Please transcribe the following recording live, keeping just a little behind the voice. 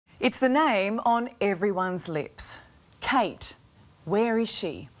It's the name on everyone's lips. Kate. Where is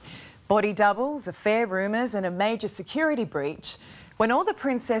she? Body doubles, affair rumours and a major security breach when all the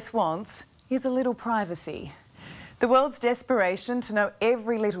princess wants is a little privacy. The world's desperation to know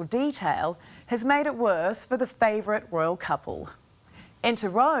every little detail has made it worse for the favourite royal couple. Enter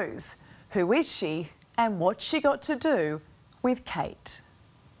Rose. Who is she and what's she got to do with Kate?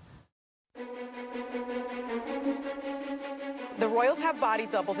 The royals have body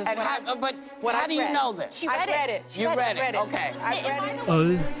doubles. But how do you know this? I read it. You read it. Okay. I read it.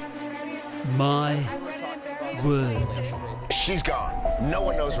 Oh my word. She's gone. No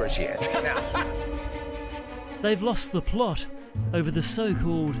one knows where she is. They've lost the plot over the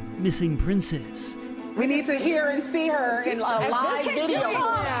so-called missing princess. We need to hear and see her in a live video.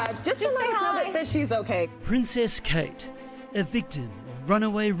 Just to let us know that she's okay. Princess Kate, a victim of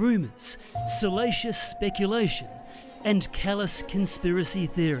runaway rumours, salacious speculation and callous conspiracy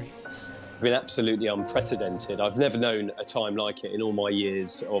theories. It's been absolutely unprecedented. I've never known a time like it in all my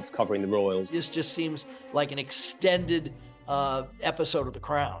years of covering the royals. This just seems like an extended episode of The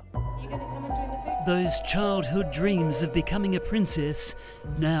Crown. Those childhood dreams of becoming a princess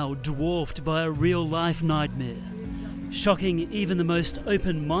now dwarfed by a real-life nightmare, shocking even the most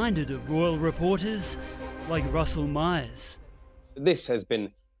open-minded of royal reporters like Russell Myers. This has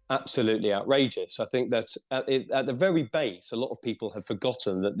been absolutely outrageous. I think that at the very base, a lot of people have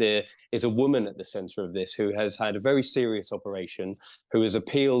forgotten that there is a woman at the centre of this who has had a very serious operation, who has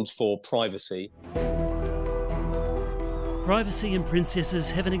appealed for privacy. Privacy and princesses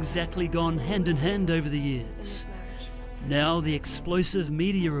haven't exactly gone hand in hand over the years. Now the explosive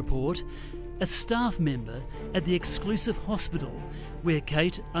media report, a staff member at the exclusive hospital where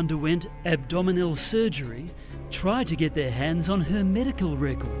Kate underwent abdominal surgery, tried to get their hands on her medical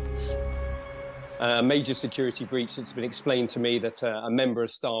records. A major security breach. It's been explained to me that a member of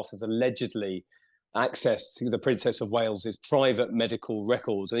staff has allegedly access to the Princess of Wales's private medical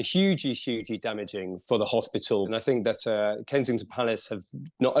records, and hugely damaging for the hospital. And I think that Kensington Palace have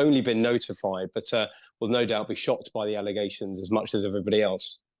not only been notified, but will no doubt be shocked by the allegations as much as everybody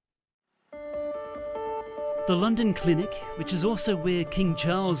else. The London Clinic, which is also where King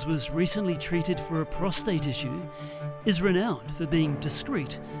Charles was recently treated for a prostate issue, is renowned for being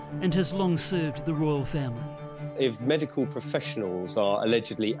discreet and has long served the royal family. If medical professionals are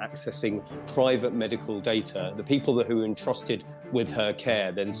allegedly accessing private medical data, the people who are entrusted with her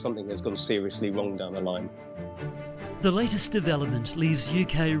care, then something has gone seriously wrong down the line. The latest development leaves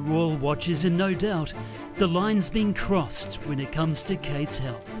UK royal watchers in no doubt the line's been crossed when it comes to Kate's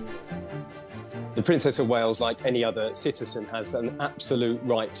health. The Princess of Wales, like any other citizen, has an absolute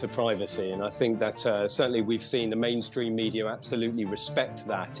right to privacy, and I think that certainly we've seen the mainstream media absolutely respect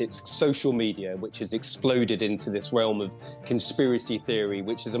that. It's social media which has exploded into this realm of conspiracy theory,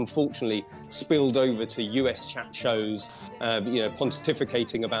 which has unfortunately spilled over to US chat shows,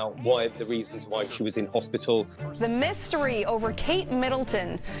 pontificating about the reasons why she was in hospital. The mystery over Kate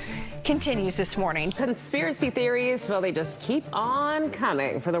Middleton continues this morning. Conspiracy theories, well, they just keep on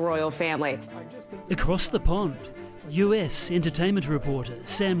coming for the royal family. Across the pond, US entertainment reporter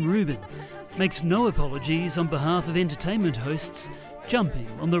Sam Rubin makes no apologies on behalf of entertainment hosts jumping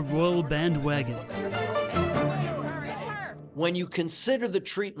on the royal bandwagon. When you consider the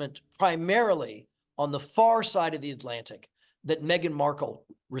treatment primarily on the far side of the Atlantic that Meghan Markle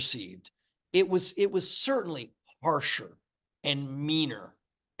received, it was certainly harsher and meaner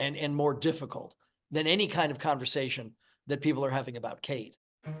and more difficult than any kind of conversation that people are having about Kate.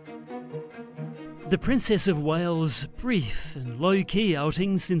 The Princess of Wales' brief and low-key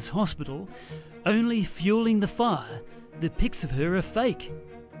outing since hospital, only fueling the fire that pics of her are fake.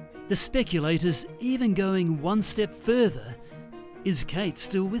 The speculators even going one step further. Is Kate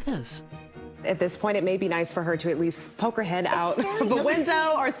still with us? At this point, it may be nice for her to at least poke her head out of a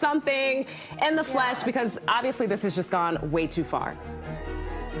window or something in the flesh, because obviously this has just gone way too far.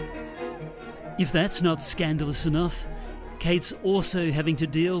 If that's not scandalous enough, Kate's also having to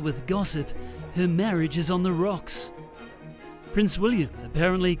deal with gossip. Her marriage is on the rocks. Prince William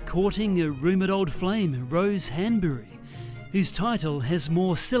apparently courting a rumoured old flame, Rose Hanbury, whose title has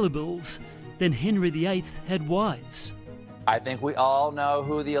more syllables than Henry VIII had wives. I think we all know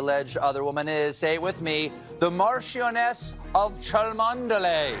who the alleged other woman is. Say it with me. The Marchioness of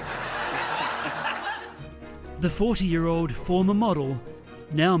Cholmondeley. The 40-year-old former model,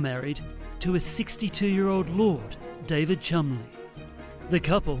 now married to a 62-year-old lord, David Chumley. The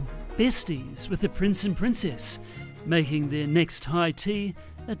couple, besties with the Prince and Princess, making their next high tea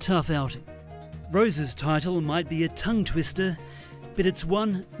a tough outing. Rose's title might be a tongue twister, but it's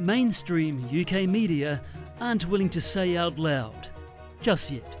one mainstream UK media aren't willing to say out loud,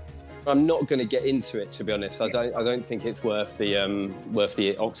 just yet. I'm not going to get into it, to be honest. I don't think it's worth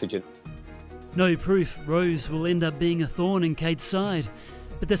the oxygen. No proof Rose will end up being a thorn in Kate's side,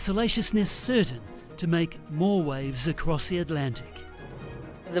 but the salaciousness certain to make more waves across the Atlantic.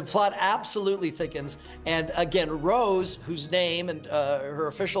 The plot absolutely thickens, and again, Rose, whose name and her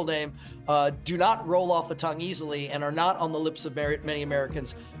official name do not roll off the tongue easily and are not on the lips of many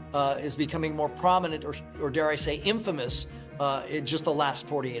Americans, is becoming more prominent, or dare I say infamous, in just the last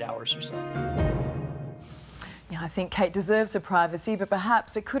 48 hours or so. Yeah, I think Kate deserves her privacy, but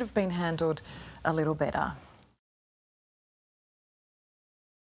perhaps it could have been handled a little better.